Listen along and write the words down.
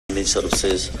college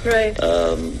services. Right.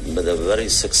 But a very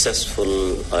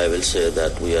successful, I will say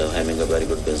that we are having a very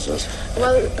good business.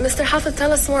 Well, Mr. Hafiz,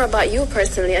 tell us more about you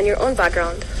personally and your own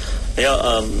background. Yeah,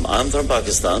 I'm from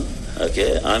Pakistan.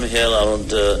 Okay, I'm here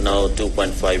around now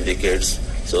 2.5 decades.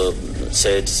 So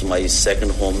say it's my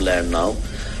second homeland now.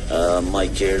 My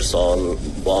kids all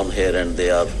born here and they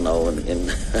are now in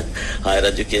higher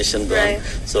education gone. Right.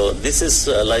 So this is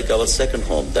like our second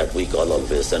home that we call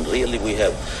always. And really we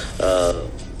have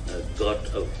got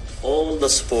all the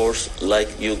supports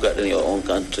like you got in your own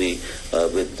country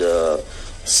with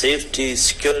safety,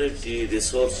 security,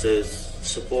 resources,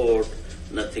 support,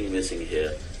 nothing missing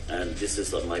here. And this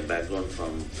is my background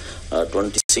from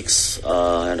 26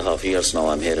 and a half years now.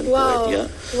 I'm here in Kuwait. Yeah.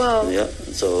 Wow. Yeah.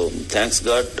 So thanks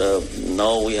God,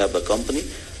 now we have a company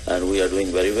and we are doing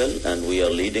very well and we are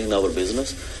leading our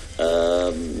business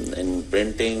in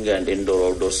printing and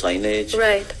indoor-outdoor signage.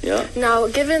 Right. Yeah. Now,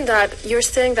 given that you're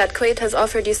saying that Kuwait has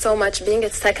offered you so much, being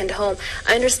its second home,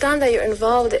 I understand that you're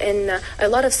involved in a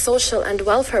lot of social and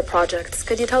welfare projects.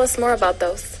 Could you tell us more about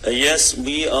those? Yes,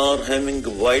 we are having a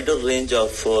wider range of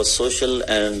social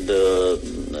and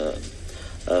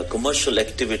commercial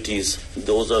activities.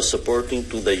 Those are supporting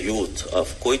to the youth of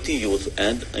Kuwaiti youth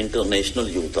and international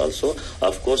youth also,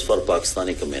 of course, for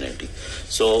Pakistani community.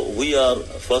 So we are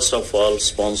first of all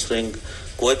sponsoring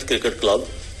Kuwait Cricket Club,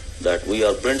 that we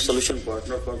are print solution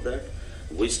partner for that.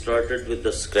 We started with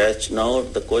the scratch. Now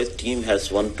the Kuwait team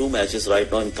has won 2 matches right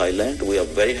now in Thailand. We are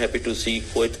very happy to see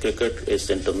Kuwait cricket is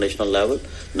international level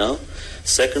now.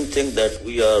 Second thing that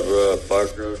we are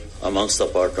partner amongst the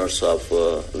partners of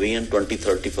VN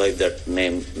 2035, that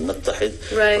name Nattahid,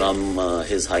 right, from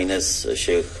His Highness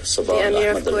Sheikh Sabah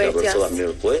Ahmed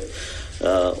Amir Kuwait.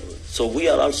 So we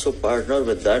are also partner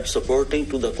with that, supporting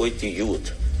to the Kuwaiti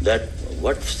youth that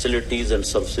what facilities and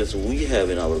services we have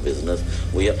in our business,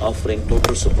 we are offering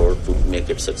total support to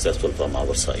make it successful from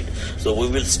our side. So we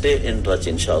will stay in touch,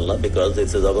 inshallah, because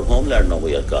this is our homeland now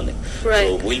we are calling. Right.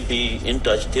 So we'll be in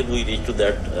touch till we reach to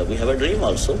that. We have a dream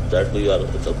also that we are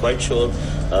quite sure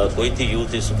Kuwaiti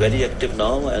youth is very active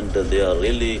now and they are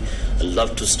really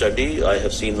love to study. I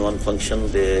have seen one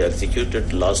function they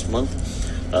executed last month.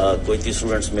 Kuwaiti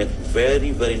students make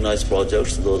very, very nice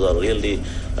projects. Those are really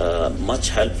much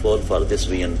helpful for this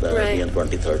VN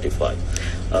 2035.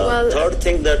 Third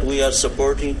thing that we are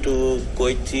supporting to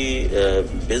Kuwaiti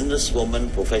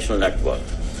businesswoman professional network.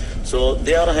 So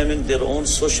they are having their own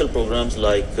social programs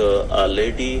like a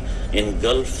lady in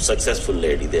Gulf, successful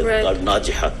lady, they called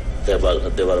Najiha. They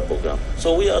were a program.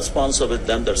 So we are sponsored with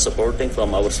them. They're supporting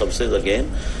from our services again.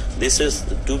 This is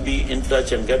to be in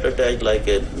touch and get attached like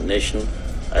a nation.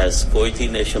 As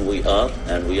Kuwaiti nation we are,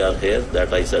 and we are here,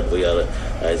 that I said we are,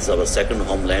 it's our second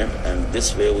homeland, and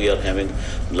this way we are having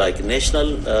like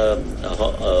national,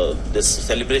 this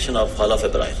celebration of Hala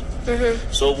February.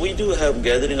 So we do have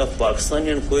gathering of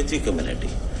Pakistani and Kuwaiti community,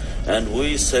 and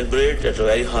we celebrate at a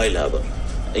very high level.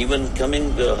 Even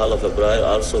coming Hala February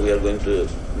also we are going to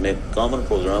make common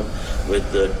program with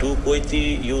 2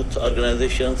 Kuwaiti youth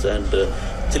organizations and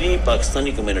 3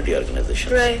 Pakistani community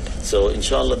organizations. Right. So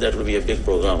inshallah that will be a big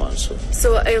program also.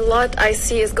 So a lot I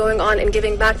see is going on in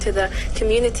giving back to the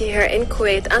community here in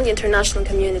Kuwait and the international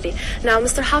community. Now,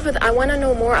 Mr. Hafiz, I want to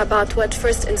know more about what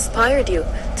first inspired you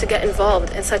to get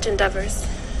involved in such endeavors.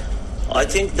 I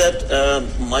think that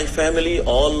my family,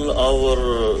 all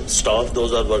our staff,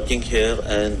 those are working here,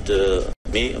 and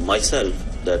me, myself,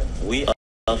 that we are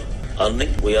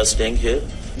earning, we are staying here.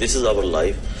 This is our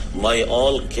life. My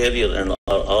all career and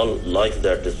all life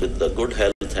that is with the good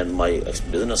health and my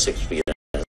business experience.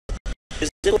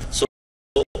 So,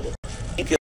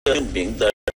 being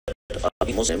that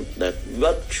I'm Muslim, that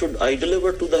what should I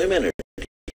deliver to the humanity?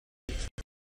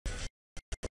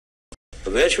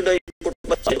 Where should I put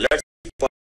my let's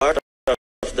part of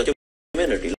the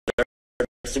community?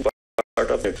 Let's be part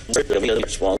of it.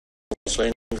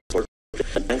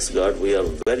 Thanks God, we are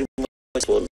very much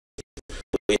full.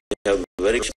 We have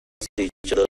very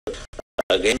each other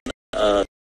again. I'm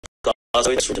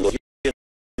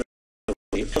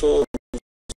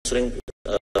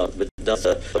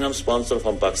sponsor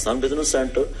from Pakistan Business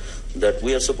Center that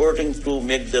we are supporting to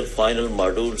make their final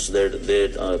modules that they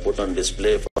put on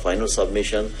display for final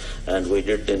submission, and we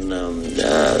did in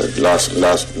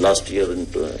last year in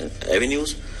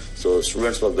avenues. So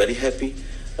students were very happy.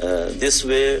 This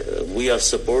way we are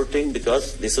supporting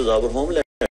because this is our homeland.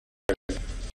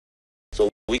 So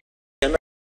we cannot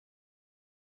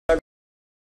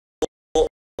go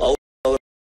out our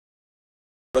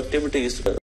activities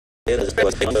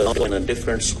in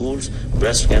different schools,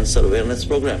 breast cancer awareness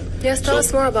program. Yes, tell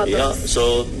us more about this.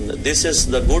 So this is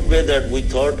the good way that we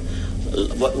thought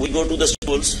We go to the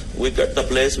schools, we get the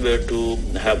place where to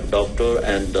have doctor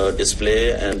and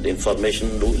display and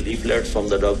information leaflets from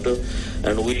the doctor,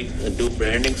 and we do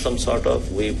branding some sort of,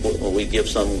 we give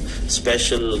some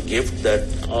special gift that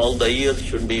all the year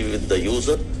should be with the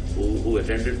user who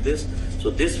attended this. So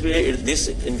this way, this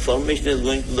information is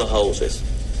going to the houses,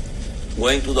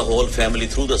 going to the whole family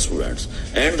through the students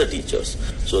and the teachers.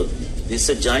 So this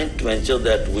is a giant venture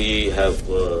that we have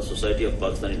Society of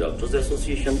Pakistani Doctors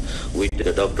Association. We take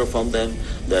a doctor from them,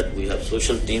 that we have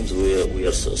social teams we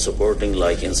are supporting,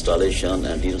 like installation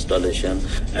and deinstallation,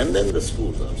 and then the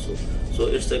schools also. So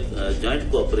it's a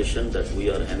giant cooperation that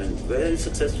we are having very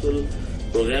successful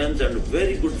programs and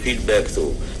very good feedback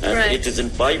through. And it is in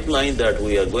pipeline that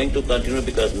we are going to continue,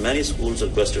 because many schools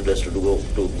requested us to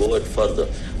go it further.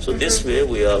 So this way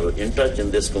we are in touch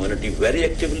in this community very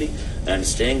actively and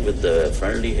staying with the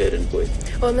friendly here in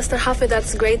Kuwait. Well, Mr. Hafiz,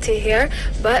 that's great to hear,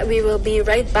 but we will be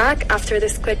right back after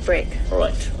this quick break. All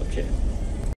right, okay.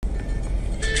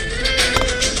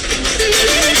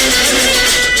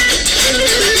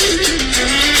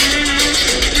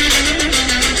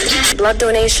 Blood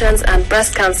donations and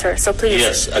breast cancer, so please.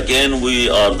 Yes, again we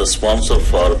are the sponsor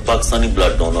for Pakistani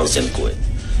blood donors in Kuwait.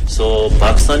 So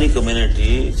Pakistani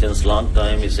community since long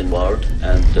time is involved,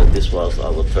 and this was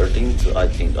our 13th,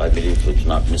 I believe, if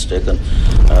not mistaken,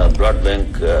 blood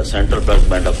bank, Central Blood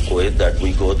Bank of Kuwait, that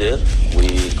we go there,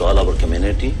 we call our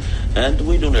community and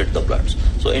we donate the bloods.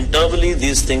 So internally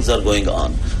these things are going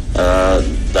on.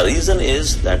 The reason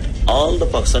is that all the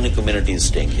Pakistani community is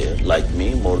staying here, like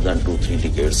me, more than 2-3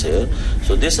 decades here.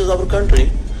 So this is our country.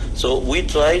 So we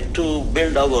try to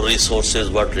build our resources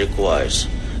what requires,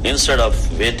 instead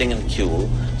of waiting in queue.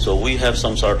 So we have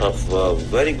some sort of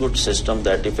very good system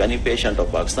that if any patient or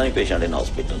Pakistani patient in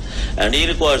hospital and he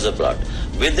requires a blood,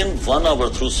 within 1 hour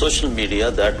through social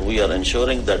media that we are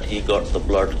ensuring that he got the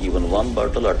blood, even 1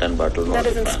 bottle or 10 bottles. That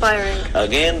is inspiring.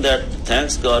 Again, that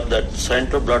thanks God that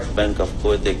Central Blood Bank of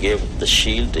Kuwait, they gave the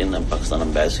shield in the Pakistan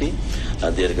embassy.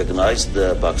 They recognized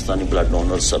the Pakistani blood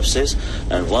donor subsidies,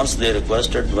 and once they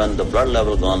requested, when the blood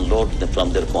level gone low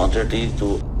from their quantity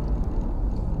to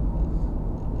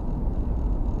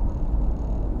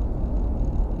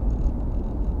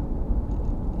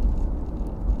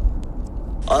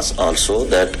us also,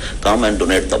 that come and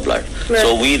donate the blood.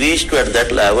 So we reached to at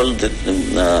that level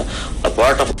a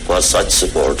part of for such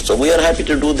support. So we are happy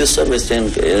to do this service in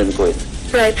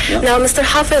Kuwait. Right. Yeah. Now, Mr.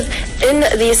 Hafiz, in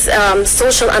these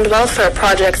social and welfare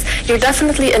projects, you're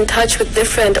definitely in touch with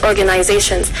different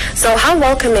organizations. So how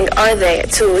welcoming are they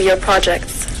to your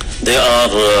projects? They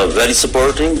are very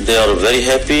supporting, they are very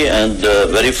happy and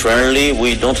very friendly.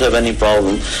 We don't have any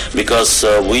problem, because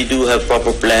we do have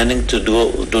proper planning to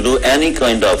do any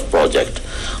kind of project.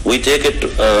 We take it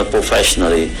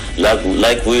professionally,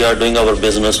 like we are doing our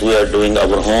business, we are doing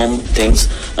our home things,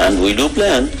 and we do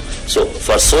plan. So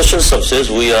for social services,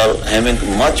 we are having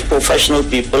much professional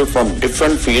people from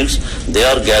different fields. They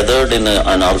are gathered in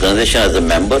an organization as a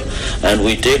member, and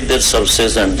we take their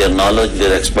services and their knowledge,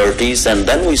 their expertise, and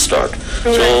then we start.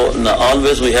 So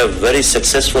always we have very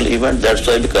successful event. That's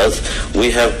why, because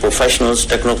we have professionals,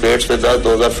 technocrats with us,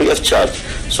 those are free of charge.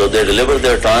 So they deliver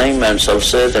their time and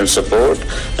services and support,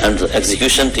 and the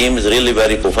execution team is really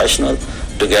very professional.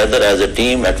 Together as a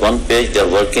team at one page, they are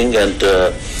working, and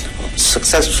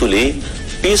successfully,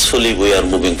 peacefully we are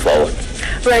moving forward.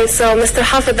 Right, so Mr.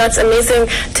 Hafiz, that's amazing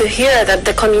to hear that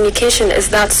the communication is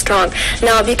that strong.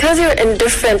 Now, because you're in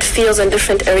different fields and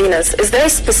different arenas, is there a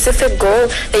specific goal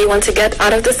that you want to get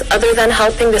out of this other than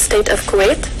helping the state of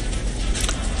Kuwait?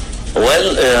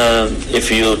 Well, if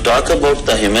you talk about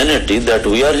the humanity, that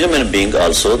we are human beings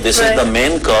also, this is the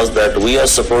main cause, that we are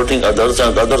supporting others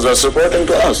and others are supporting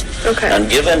to us. And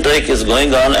give and take is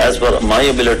going on. As per my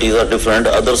abilities are different,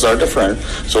 others are different.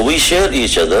 So we share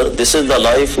each other. This is the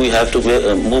life, we have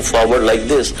to move forward like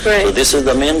this. So this is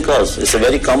the main cause. It's a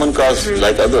very common cause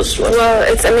like others to us.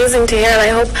 Well, it's amazing to hear, and I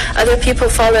hope other people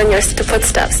follow in your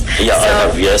footsteps. Yeah,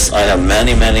 so, I have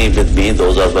many with me.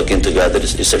 Those are working together.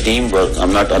 It's a teamwork.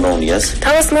 I'm not alone. Yes.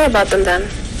 Tell us more about them then.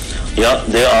 Yeah,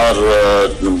 they are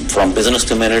from business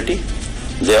community.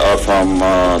 They are from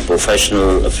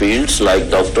professional fields like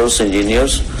doctors,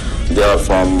 engineers. They are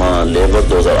from labor.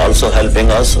 Those are also helping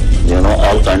us. You know,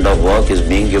 all kind of work is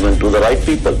being given to the right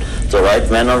people, the right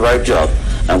man on right job.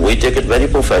 And we take it very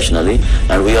professionally,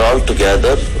 and we are all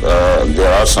together.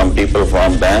 There are some people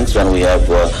from banks, when we have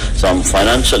some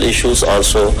financial issues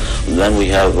also, then we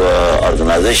have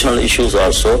organizational issues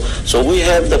also. So we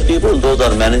have the people, those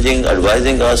are managing,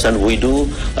 advising us, and we do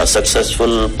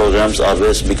successful programs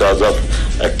always because of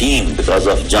a team, because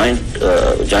of giant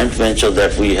venture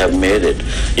that we have made it.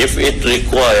 If it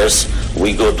requires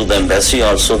We go to the embassy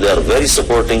also. They are very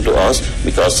supporting to us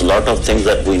because a lot of things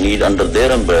that we need under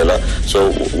their umbrella.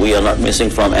 So we are not missing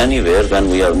from anywhere when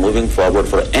we are moving forward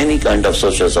for any kind of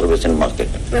social service in market.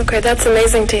 Okay, that's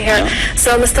amazing to hear. Yeah.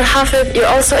 So, Mr. Hafiz, you're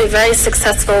also a very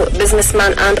successful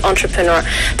businessman and entrepreneur.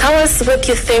 Tell us what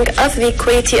you think of the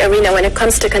Kuwaiti arena when it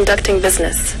comes to conducting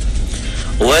business.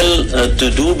 Well, to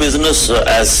do business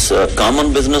as a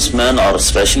common businessman, or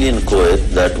especially in Kuwait,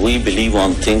 that we believe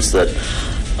on things that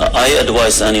I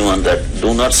advise anyone that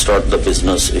do not start the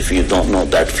business if you don't know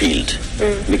that field.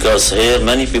 Because here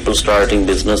many people starting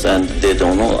business and they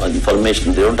don't know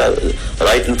information, they don't have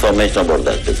right information about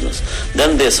that business.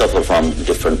 Then they suffer from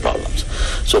different problems.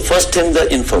 So first thing, the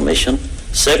information.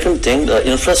 Second thing, the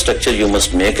infrastructure you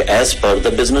must make as per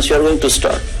the business you are going to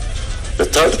start. The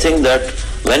third thing, that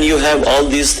when you have all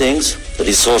these things,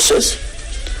 resources,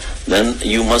 then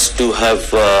you must to have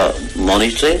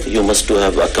monitoring, you must to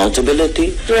have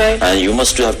accountability, right, and you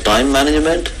must to have time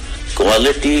management,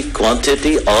 quality,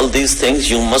 quantity, all these things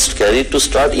you must carry to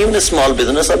start even a small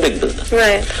business or big business.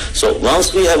 Right. So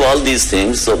once we have all these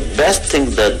things, the best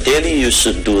thing that daily you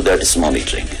should do, that is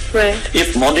monitoring. Right.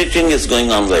 If monitoring is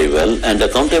going on very well and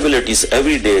accountability is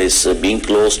every day is being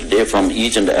closed day from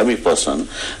each and every person,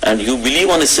 and you believe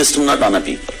on a system, not on a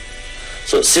people.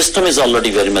 So system is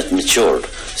already very much matured.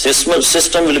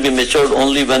 System will be matured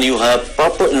only when you have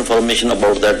proper information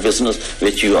about that business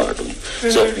which you are doing.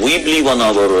 So we believe on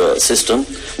our system.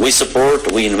 We support,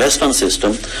 we invest on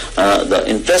system. The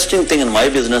interesting thing in my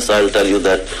business, I'll tell you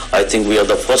that I think we are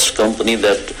the first company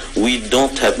that we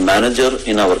don't have manager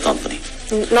in our company.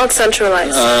 Not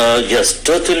centralized. Yes,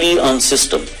 totally on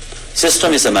system.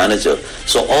 System is a manager.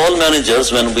 So all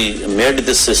managers, when we made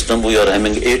this system, we are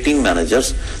having 18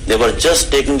 managers. They were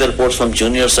just taking the reports from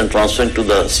juniors and transferring to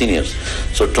the seniors.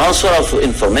 So transfer of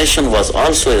information was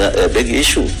also a big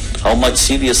issue. How much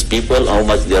serious people, how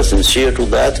much they are sincere to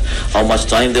that, how much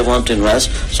time they want to invest.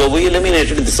 So we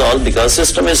eliminated this all because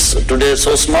system is today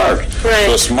so smart. Right.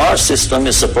 So smart system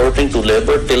is supporting to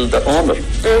labor till the owner.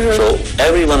 So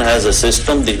everyone has a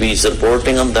system that we is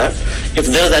reporting on that. If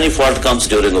there is any fault comes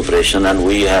during operation and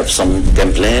we have some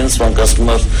complaints from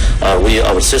customers,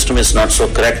 our system is not so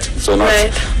correct, so not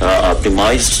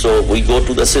optimized, so we go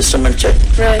to the system and check.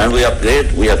 And we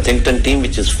upgrade. We have think tank team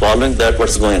which is following that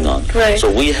what's going on.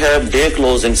 So we have day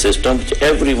closing system which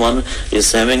everyone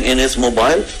is having in his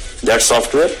mobile, that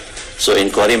software. So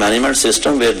inquiry management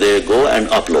system where they go and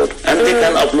upload. And they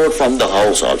can upload from the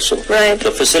house also.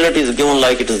 The facility is given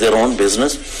like it is their own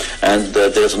business, and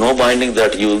there is no binding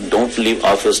that you don't leave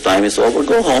office, time is over,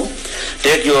 go home,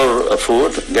 take your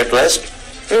food, get rest,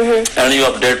 and you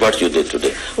update what you did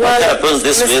today. Well, what happens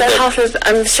this way Mr. that... Hafiz,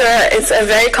 I'm sure it's a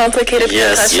very complicated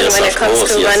profession when it comes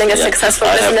to running a successful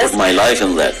business. I have put my life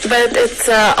in that. But it's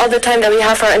all the time that we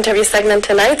have for our interview segment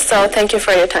tonight, so thank you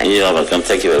for your time. You're welcome.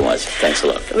 Thank you very much. Thanks a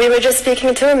lot. We were just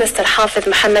speaking to Mr. Hafiz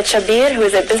Muhammad Shabbir, who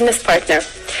is a business partner.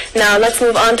 Now let's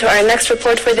move on to our next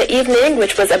report for the evening,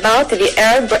 which was about the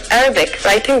Arabic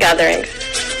writing gathering.